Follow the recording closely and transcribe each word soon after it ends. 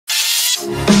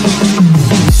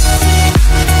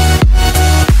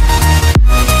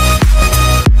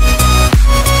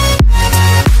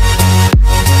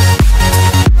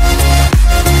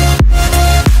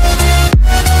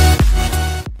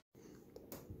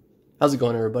How's it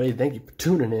going, everybody? Thank you for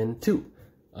tuning in to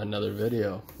another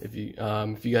video. If you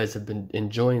guys have been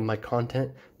enjoying my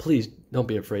content, please don't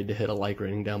be afraid to hit a like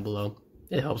rating down below.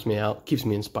 It helps me out, keeps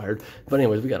me inspired. But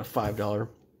anyways, we got a $5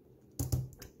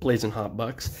 Blazing Hot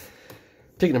Bucks.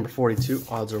 Ticket number 42.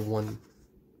 Odds are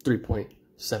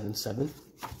 3.77,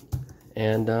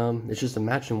 and it's just a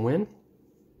match and win.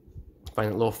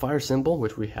 Find a little fire symbol,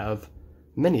 which we have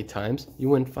many times. You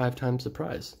win 5 times the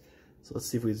prize. So let's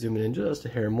see if we zoom it in just a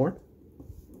hair more.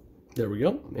 There we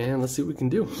go, and let's see what we can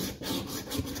do.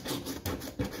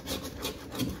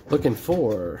 Looking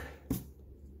for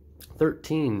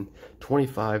 13,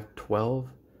 25, 12,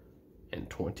 and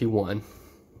 21.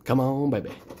 Come on,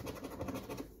 baby.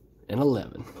 And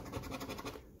 11,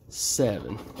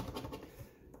 7,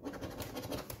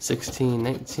 16,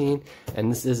 19,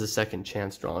 and this is a second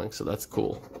chance drawing, so that's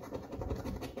cool.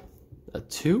 A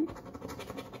 2,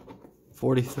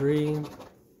 43,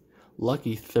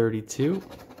 lucky 32,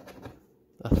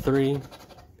 a 3,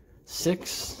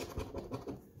 6,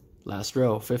 last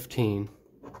row 15,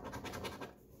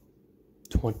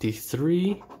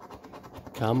 23,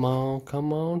 come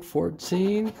on,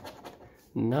 14,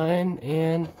 9,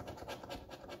 and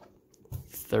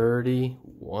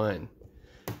 31.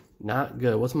 Not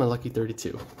good. What's my lucky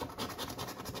 32?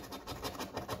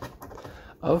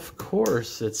 Of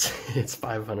course, it's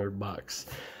 500 bucks.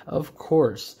 Of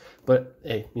course. But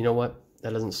hey, you know what?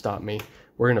 That doesn't stop me.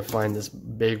 We're gonna find this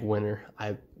big winner,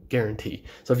 I guarantee.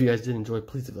 So if you guys did enjoy,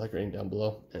 please leave a like rating down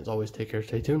below. And as always, take care,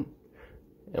 stay tuned,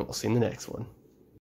 and we'll see you in the next one.